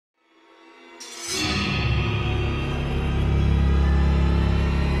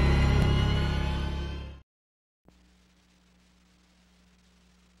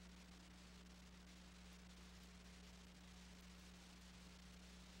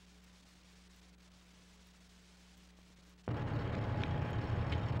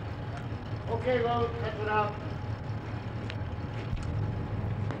Okay, Rose, cut it out.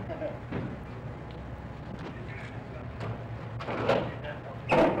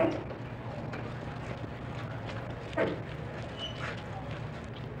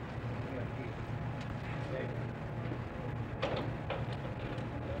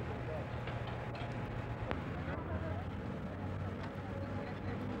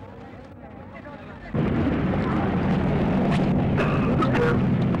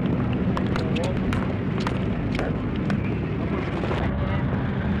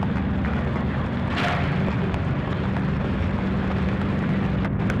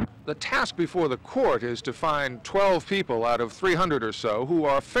 The task before the court is to find 12 people out of 300 or so who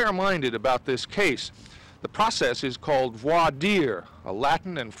are fair-minded about this case. The process is called voir dire, a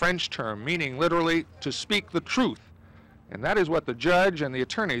Latin and French term meaning literally to speak the truth. And that is what the judge and the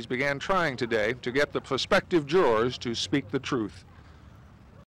attorneys began trying today, to get the prospective jurors to speak the truth.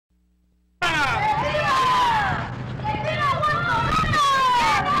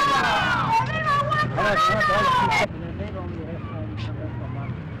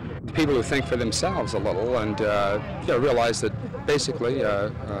 People who think for themselves a little and realize that basically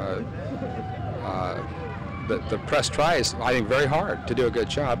the press tries, I think, very hard to do a good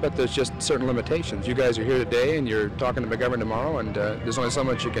job, but there's just certain limitations. You guys are here today and you're talking to McGovern tomorrow, and there's only so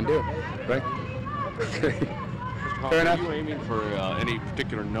much you can do, right? Fair enough. Are you aiming for any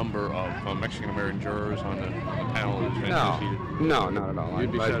particular number of Mexican-American jurors on the panel? No, not at all.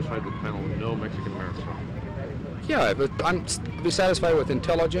 You'd be satisfied with the panel with no Mexican-Americans? Yeah, but I'm be satisfied with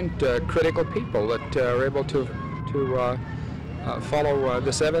intelligent, critical people that are able to follow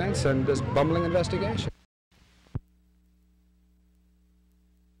this evidence and this bumbling investigation.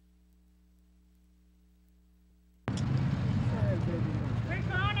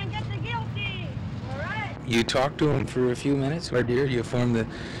 You talk to them for a few minutes, my dear. You form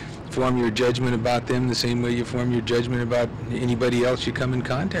your judgment about them the same way you form your judgment about anybody else you come in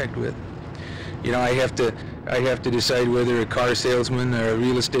contact with. You know, I have to decide whether a car salesman or a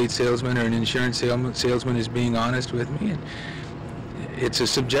real estate salesman or an insurance salesman is being honest with me. And it's a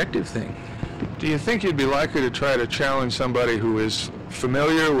subjective thing. Do you think you'd be likely to try to challenge somebody who is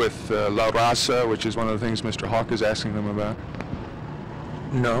familiar with La Raza, which is one of the things Mr. Hawk is asking them about?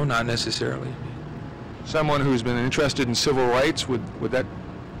 No, not necessarily. Someone who's been interested in civil rights, would that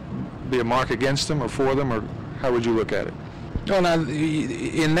be a mark against them or for them, or how would you look at it? Well, now,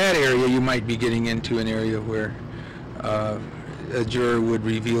 in that area, you might be getting into an area where a juror would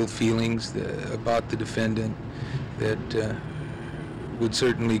reveal feelings about the defendant that would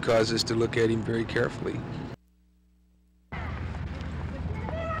certainly cause us to look at him very carefully.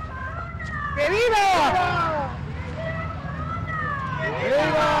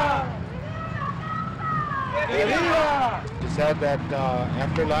 He said that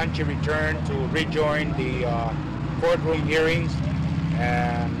after lunch he returned to rejoin the courtroom hearings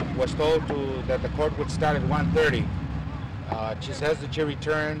and was told that the court would start at 1:30. She says that she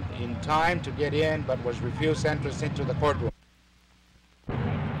returned in time to get in, but was refused entrance into the courtroom.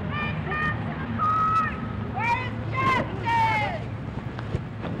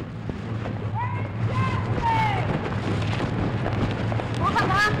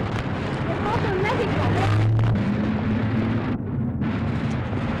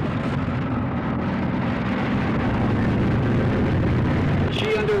 Is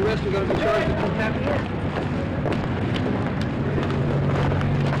she under arrest? You're going to be charged with contempt?